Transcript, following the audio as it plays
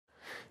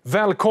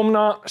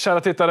Välkomna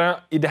kära tittare,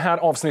 i det här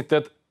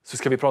avsnittet så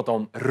ska vi prata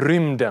om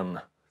rymden.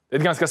 Det är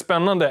ett ganska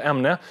spännande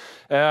ämne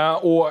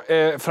och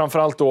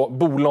framförallt då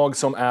bolag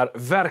som är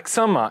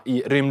verksamma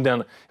i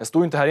rymden. Jag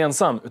står inte här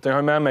ensam utan jag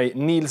har med mig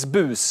Niels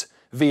Buus,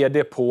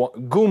 vd på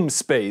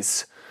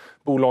GomSpace.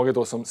 Bolaget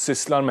då som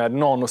sysslar med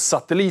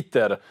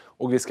nanosatelliter,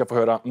 och vi ska få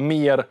höra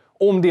mer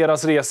om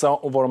deras resa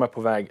och var de är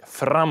på väg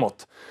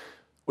framåt.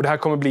 Och det här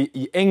kommer bli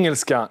i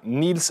engelska.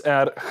 Niels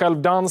är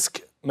själv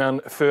dansk,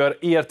 men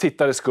för er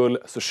tittares skull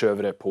så kör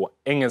vi det på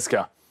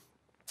engelska.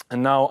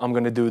 And now I'm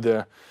going to do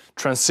the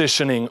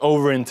transitioning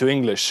over into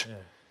English.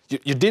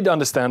 Yeah. You did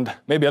understand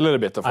maybe a little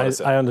bit of what I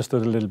said. I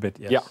understood a little bit,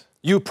 yes. Yeah.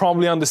 You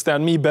probably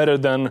understand me better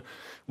than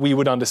we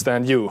would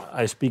understand you.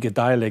 I speak a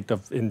dialect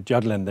in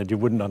Jutland that you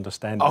wouldn't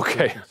understand.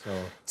 Okay.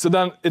 So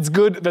then it's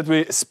good that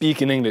we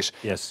speak in English.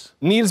 Yes.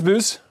 Niels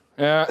Buus,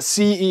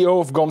 CEO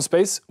of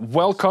GomSpace,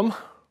 welcome.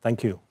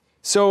 Thank you.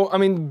 So,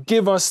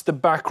 give us the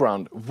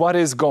background. What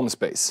is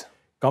GomSpace?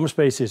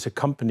 GomSpace is a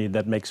company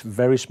that makes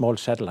very small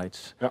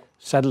satellites. Yeah.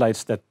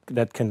 Satellites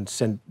that can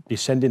be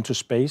sent into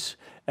space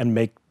and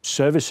make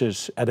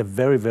services at a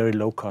very, very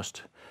low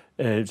cost.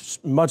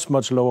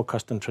 Much lower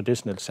cost than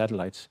traditional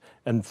satellites.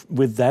 And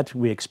with that,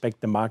 we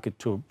expect the market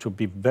to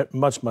be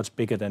much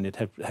bigger than it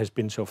has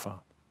been so far.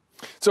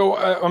 So,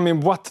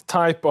 what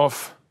type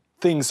of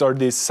things are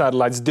these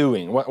satellites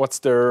doing? What's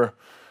their...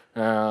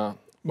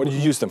 what do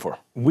you use them for?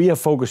 We are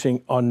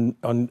focusing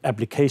on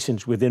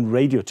applications within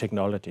radio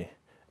technology.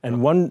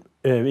 And one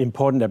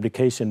important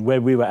application where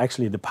we were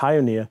actually the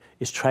pioneer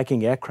is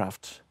tracking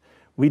aircrafts.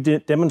 We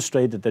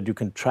demonstrated that we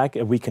can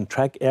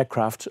track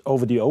aircrafts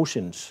over the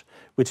oceans,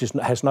 which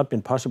has not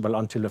been possible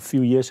until a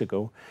few years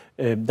ago.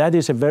 That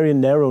is a very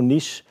narrow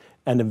niche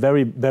and a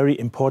very, very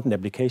important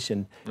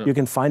application. Yeah. You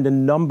can find a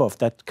number of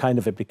that kind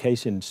of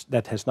applications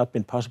that has not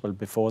been possible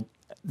before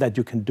that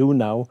you can do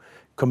now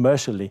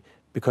commercially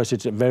because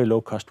it's a very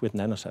low cost with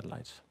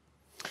nanosatellites.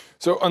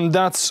 So, and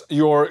that's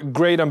your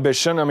great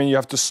ambition. You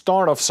have to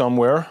start off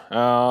somewhere,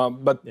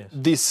 but yes.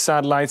 These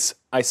satellites,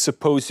 I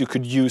suppose you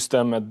could use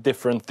them at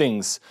different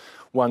things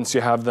once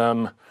you have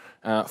them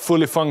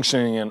fully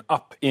functioning and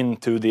up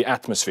into the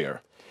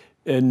atmosphere.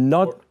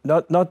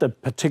 Not a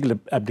particular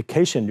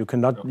application you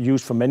cannot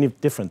use for many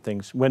different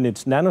things. When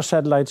it's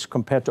nanosatellites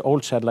compared to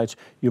old satellites,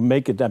 you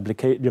make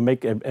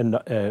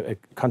a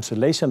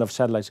constellation of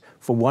satellites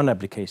for one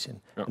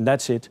application, and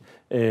that's it.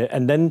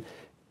 And then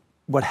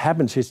what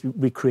happens is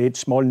we create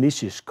small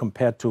niches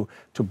compared to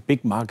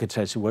big markets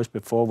as it was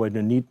before, where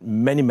you need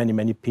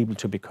many people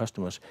to be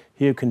customers.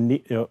 Here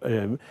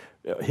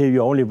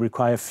you only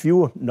require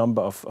fewer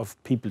number of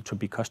people to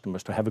be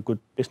customers to have a good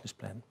business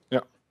plan.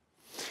 Yeah.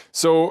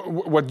 So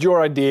what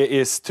your idea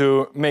is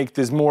to make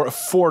this more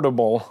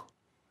affordable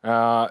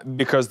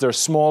because they're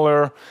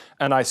smaller,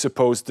 and I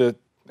suppose that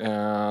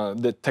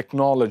the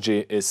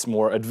technology is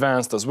more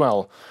advanced as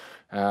well.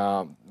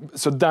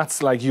 So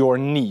that's like your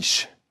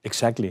niche.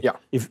 Exactly. Yeah.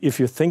 If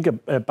you think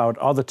about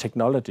other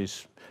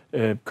technologies,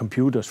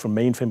 computers, from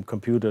mainframe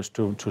computers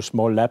to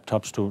small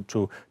laptops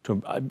to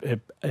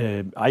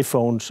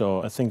iPhones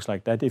or things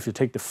like that, if you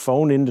take the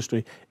phone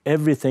industry,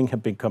 everything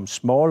has become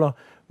smaller,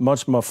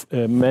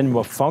 many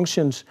more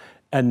functions,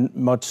 and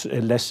much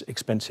less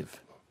expensive.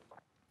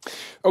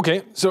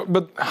 Okay,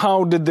 but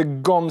how did the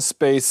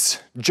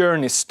GomSpace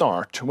journey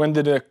start? When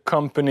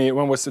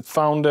was it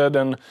founded,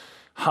 and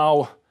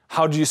how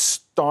do you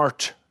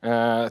start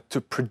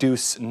to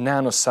produce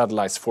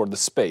nanosatellites for the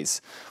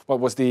space? What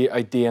was the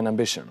idea and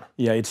ambition?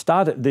 Yeah, it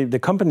started. The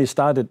company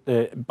started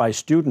by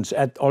students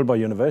at Aalborg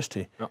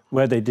University,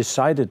 where they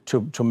decided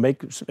to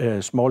make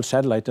small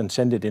satellites and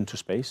send it into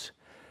space.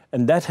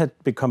 And that had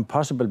become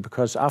possible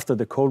because after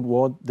the Cold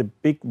War, the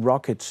big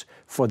rockets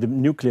for the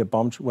nuclear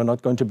bombs were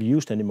not going to be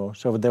used anymore.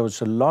 So there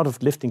was a lot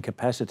of lifting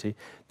capacity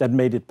that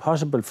made it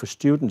possible for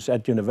students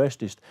at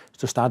universities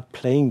to start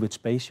playing with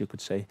space, you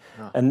could say.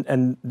 Yeah.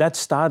 And that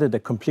started a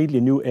completely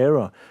new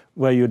era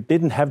where you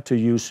didn't have to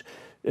use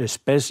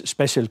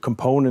special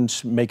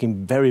components,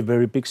 making very,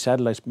 very big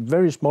satellites,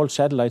 very small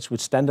satellites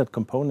with standard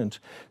components.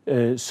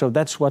 So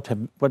that's what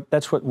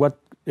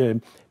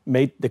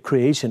made the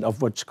creation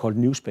of what's called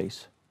New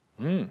Space.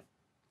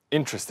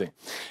 Interesting.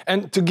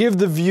 And to give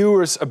the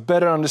viewers a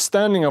better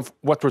understanding of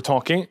what we're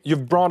talking,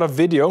 you've brought a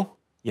video.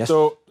 Yes.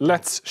 So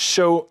let's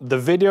show the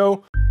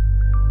video.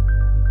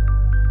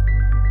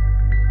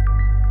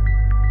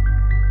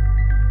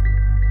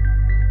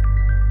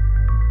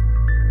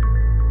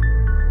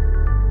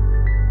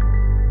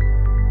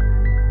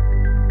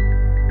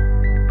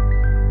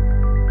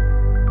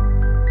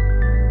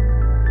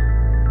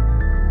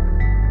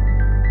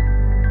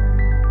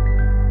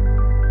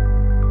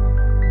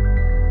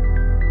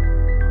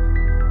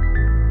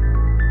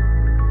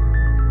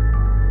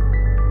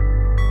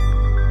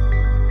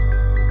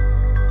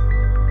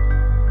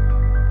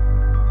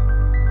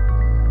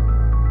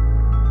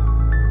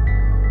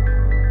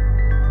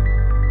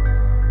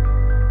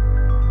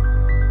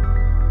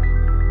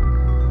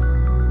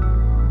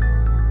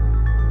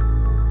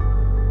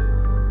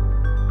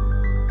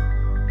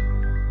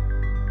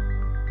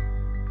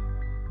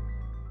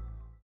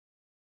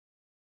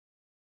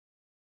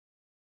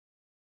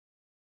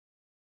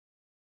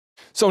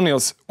 So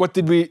Niels, what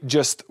did we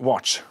just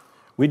watch?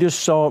 We just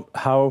saw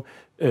how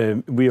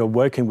we are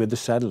working with the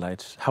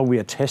satellites, how we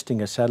are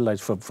testing a satellite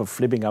for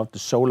flipping out the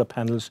solar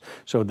panels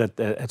so that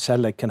a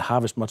satellite can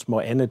harvest much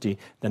more energy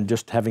than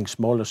just having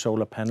smaller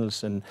solar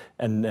panels, and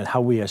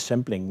how we are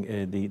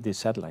assembling the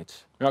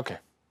satellites. Okay.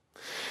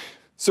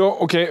 So,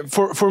 okay,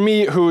 for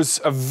me,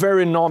 who's a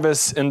very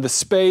novice in the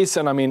space,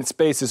 and I mean,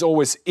 space is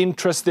always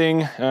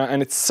interesting,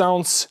 and it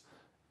sounds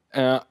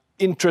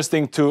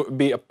interesting to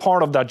be a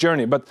part of that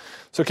journey. But,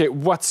 so, okay,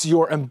 what's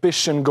your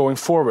ambition going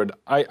forward?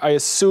 I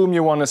assume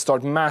you want to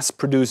start mass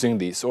producing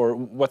these, or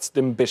what's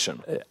the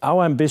ambition?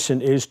 Our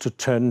ambition is to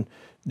turn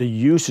the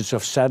usage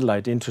of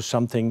satellite into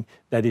something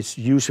that is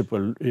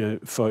usable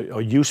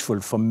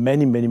useful for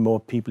many, many more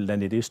people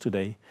than it is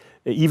today.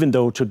 Even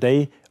though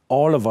today,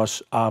 all of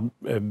us are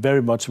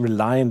very much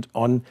reliant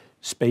on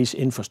space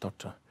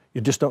infrastructure. You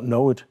just don't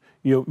know it.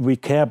 We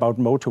care about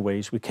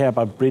motorways, we care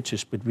about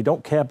bridges, but we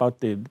don't care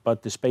about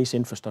the space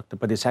infrastructure.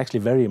 But it's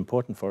actually very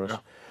important for us. Yeah.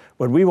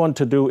 What we want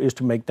to do is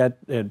to make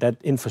that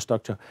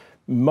infrastructure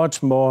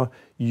much more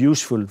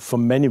useful for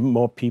many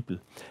more people,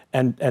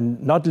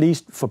 and not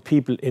least for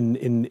people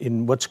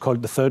in what's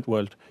called the third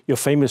world. Your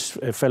famous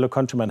fellow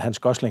countryman Hans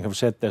Gosling have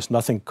said there's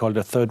nothing called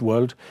a third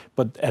world,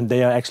 and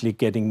they are actually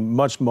getting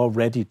much more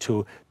ready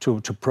to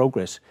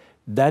progress.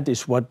 That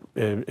is where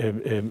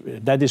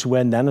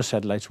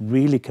nanosatellites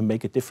really can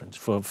make a difference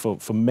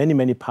for many,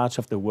 many parts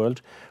of the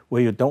world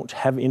where you don't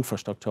have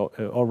infrastructure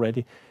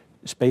already.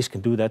 Space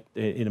can do that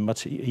in a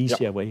much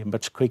easier way, a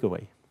much quicker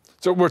way.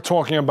 So we're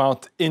talking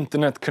about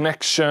internet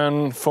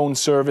connection, phone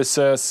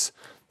services,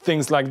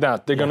 things like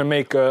that. They're going to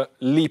make a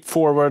leap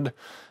forward,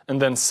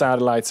 and then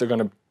satellites are going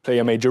to play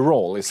a major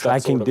role. Is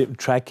tracking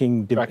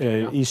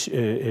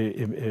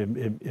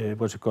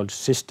what's it called,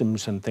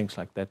 systems and things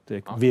like that,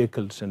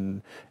 vehicles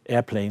and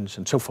airplanes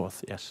and so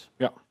forth. Yes.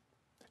 Yeah.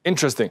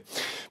 Interesting.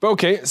 But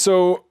okay,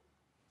 so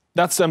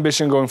that's the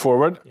ambition going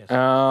forward. Yes.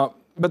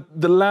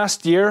 But the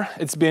last year,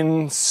 it's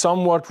been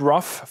somewhat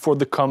rough for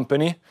the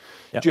company.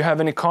 Yep. Do you have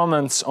any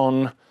comments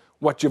on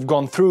what you've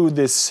gone through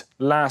this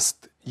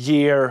last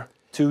year,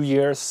 2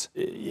 years?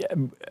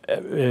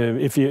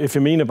 If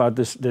you mean about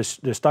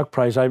the stock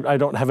price, I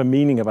don't have a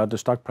meaning about the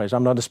stock price.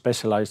 I'm not a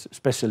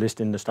specialist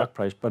in the stock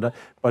price, but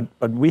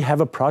we have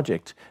a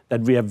project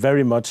that we are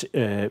very much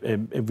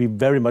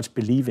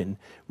believe in.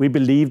 We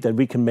believe that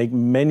we can make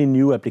many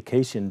new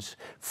applications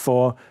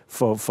for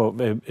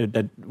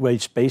that where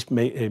space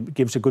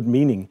gives a good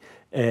meaning.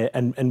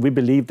 And we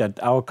believe that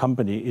our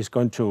company is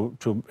going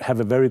to have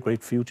a very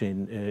great future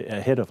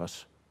ahead of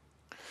us.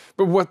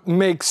 But what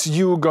makes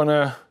you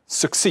gonna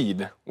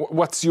succeed?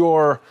 What's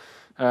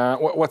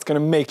gonna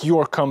make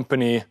your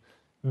company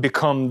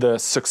become the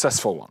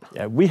successful one?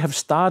 Yeah, we have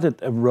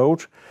started a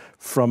road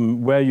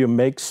from where you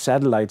make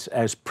satellites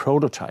as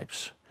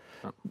prototypes.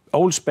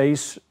 Old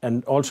space,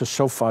 and also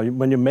so far,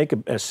 when you make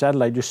a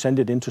satellite, you send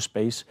it into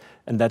space,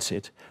 and that's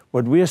it.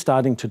 What we are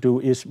starting to do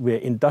is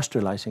we're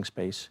industrializing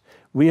space.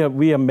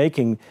 We are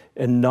making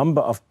a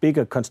number of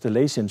bigger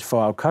constellations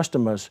for our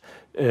customers,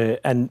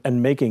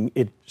 and making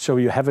it so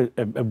you have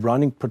a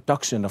running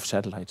production of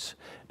satellites.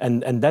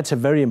 And that's a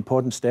very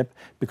important step,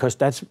 because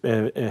that's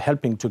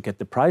helping to get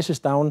the prices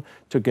down,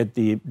 to get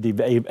the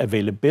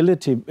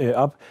availability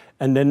up,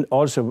 and then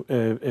also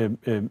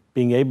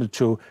being able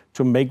to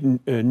make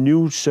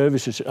new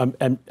services.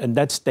 And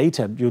that's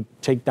data you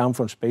take down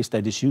from space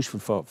that is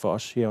useful for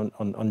us here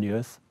on the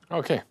Earth.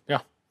 Okay,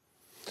 yeah.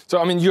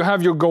 So, I mean, you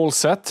have your goal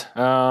set,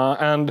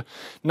 and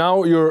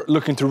now you're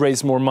looking to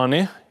raise more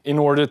money in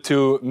order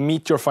to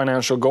meet your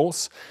financial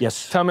goals.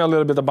 Yes. Tell me a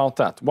little bit about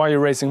that. Why are you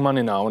raising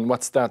money now, and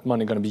what's that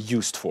money going to be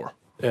used for?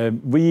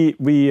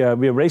 We are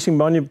raising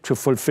money to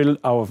fulfill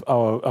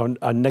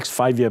our next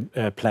 5-year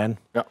plan.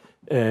 Yeah.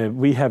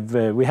 We have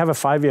a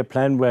 5-year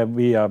plan where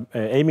we are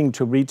aiming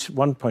to reach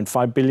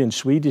 1.5 billion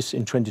Swedish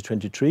in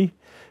 2023.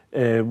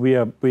 We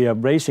are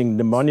raising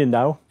the money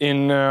now.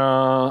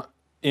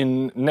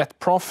 In net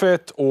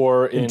profit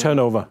or in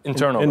turnover? In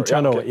turnover. In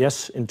turnover, yeah, okay.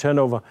 Yes, in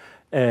turnover.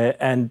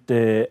 And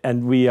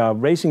we are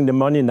raising the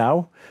money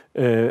now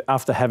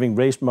after having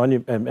raised money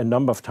a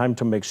number of times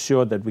to make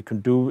sure that we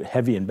can do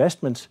heavy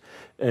investments.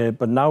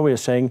 But now we are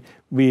saying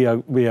we are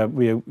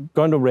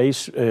going to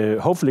raise,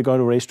 hopefully going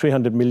to raise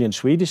 300 million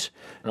Swedish,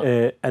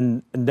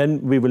 and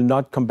then we will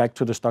not come back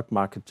to the stock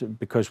market,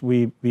 because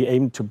we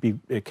aim to be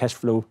cash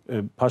flow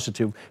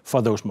positive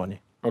for those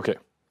money. Okay.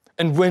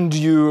 And when do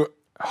you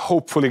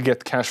hopefully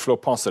get cash flow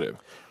positive?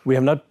 We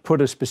have not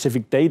put a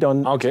specific date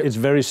on. Okay. It's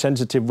very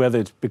sensitive whether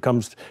it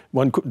becomes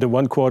the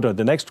one quarter,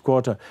 the next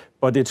quarter,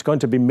 but it's going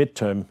to be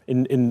midterm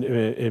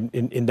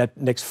in that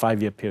next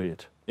 5-year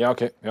period. Yeah.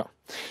 Okay. Yeah.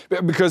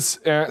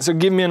 Because so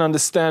give me an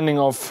understanding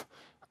of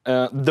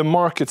the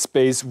market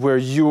space where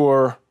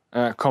your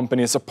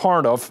company is a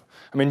part of.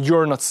 I mean,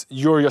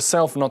 you're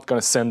yourself not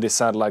going to send these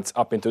satellites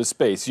up into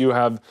space. You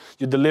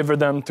deliver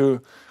them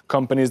to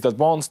companies that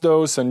wants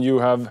those, and you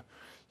have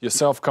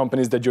yourself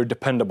companies that you're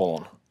dependable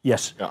on.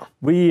 Yes. Yeah.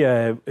 We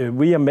are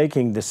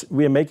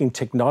making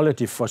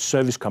technology for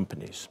service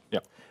companies. Yeah.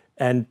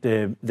 And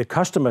the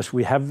customers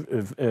we have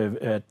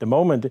at the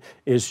moment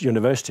is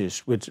universities,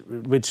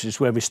 which is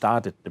where we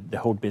started the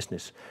whole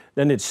business.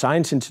 Then it's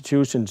science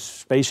institutions,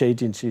 space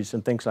agencies,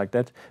 and things like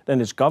that.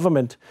 Then it's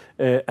government,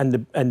 and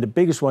the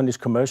biggest one is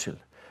commercial.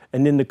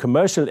 And in the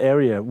commercial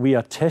area, we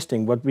are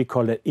testing what we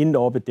call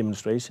in-orbit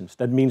demonstrations.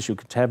 That means you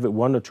could have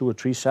 1 or 2 or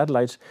 3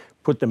 satellites,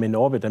 put them in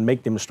orbit, and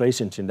make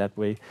demonstrations in that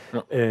way.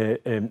 Yeah.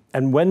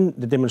 And when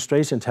the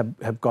demonstrations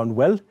have gone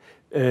well,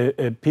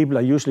 people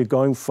are usually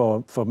going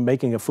for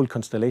making a full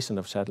constellation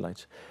of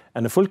satellites.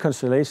 And a full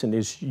constellation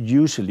is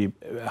usually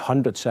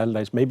 100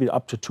 satellites, maybe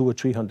up to 200 or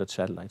 300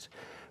 satellites.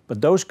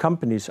 But those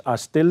companies are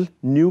still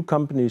new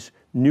companies,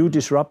 new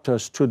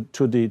disruptors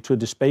to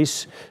the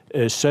space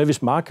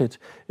service market,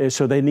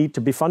 so they need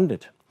to be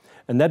funded.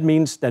 And that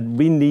means that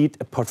we need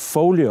a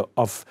portfolio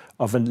of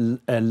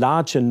a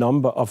larger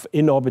number of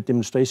in-orbit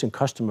demonstration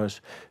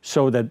customers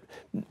so that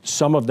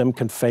some of them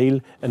can fail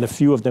and a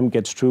few of them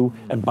gets through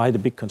and buy the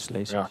big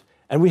constellations. Yeah.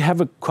 And we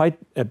have quite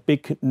a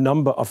big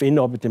number of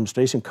in-orbit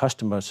demonstration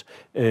customers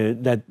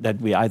that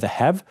we either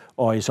have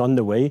or is on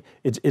the way.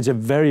 It's a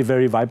very,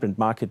 very vibrant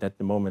market at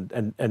the moment.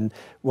 And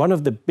one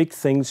of the big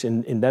things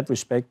in that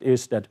respect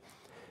is that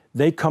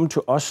they come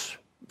to us,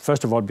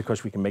 first of all,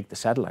 because we can make the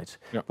satellites,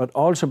 yeah, but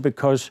also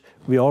because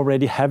we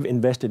already have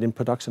invested in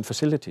production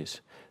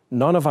facilities.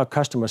 None of our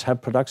customers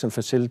have production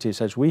facilities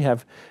as we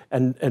have,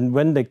 and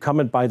when they come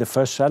and buy the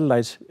first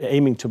satellites,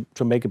 aiming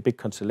to make a big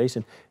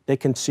constellation, they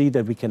can see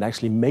that we can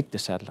actually make the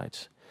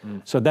satellites.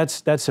 Mm. So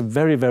that's a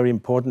very, very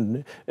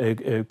important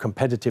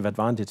competitive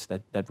advantage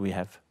that we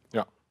have.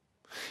 Yeah.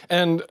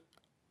 And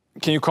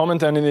can you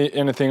comment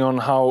anything on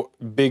how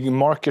big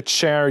market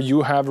share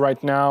you have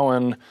right now,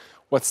 and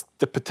what's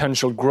the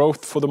potential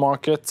growth for the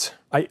market?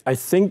 I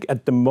think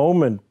at the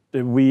moment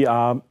we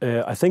are.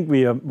 I think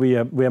we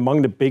are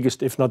among the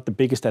biggest, if not the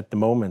biggest, at the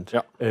moment.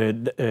 Yeah.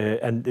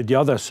 And the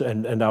others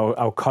and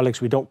our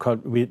colleagues,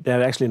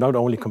 they're actually not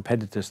only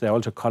competitors; they're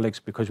also colleagues,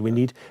 because we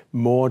need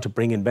more to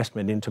bring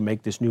investment in to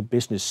make this new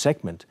business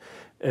segment.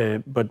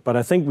 But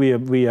I think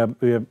we are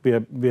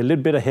a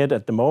little bit ahead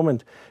at the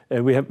moment.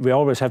 We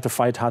always have to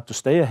fight hard to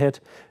stay ahead.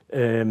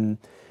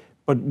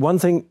 But one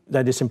thing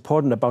that is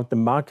important about the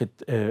market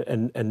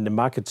and the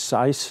market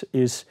size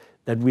is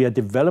that we are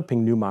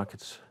developing new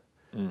markets.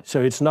 Mm.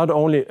 So it's not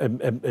only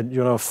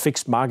a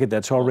fixed market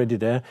that's already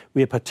there.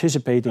 We are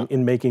participating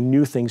in making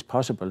new things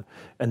possible,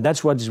 and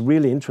that's what is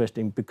really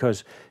interesting,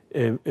 because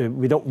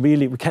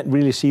we can't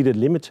really see the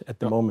limit at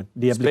the moment.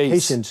 The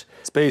applications,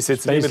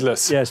 it's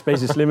limitless. Yeah,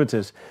 space is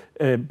limitless.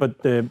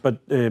 But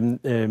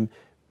the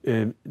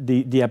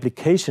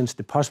applications,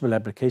 the possible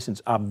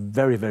applications, are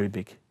very, very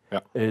big.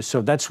 Yeah.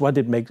 So that's what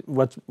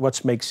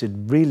makes it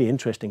really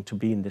interesting to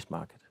be in this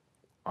market.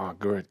 Ah,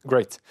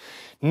 great.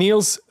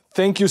 Niels,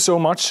 thank you so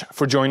much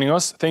for joining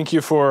us. Thank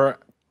you for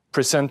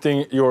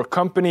presenting your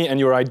company and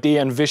your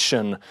idea and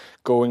vision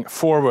going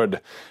forward.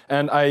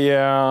 And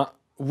I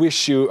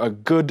wish you a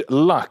good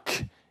luck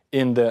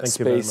in the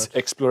space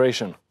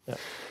exploration. Yeah.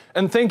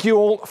 And thank you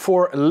all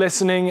for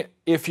listening.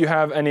 If you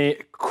have any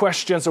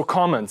questions or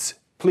comments,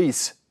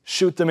 please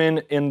shoot them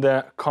in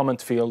the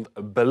comment field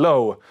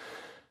below.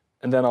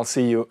 And then I'll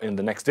see you in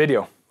the next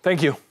video.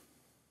 Thank you.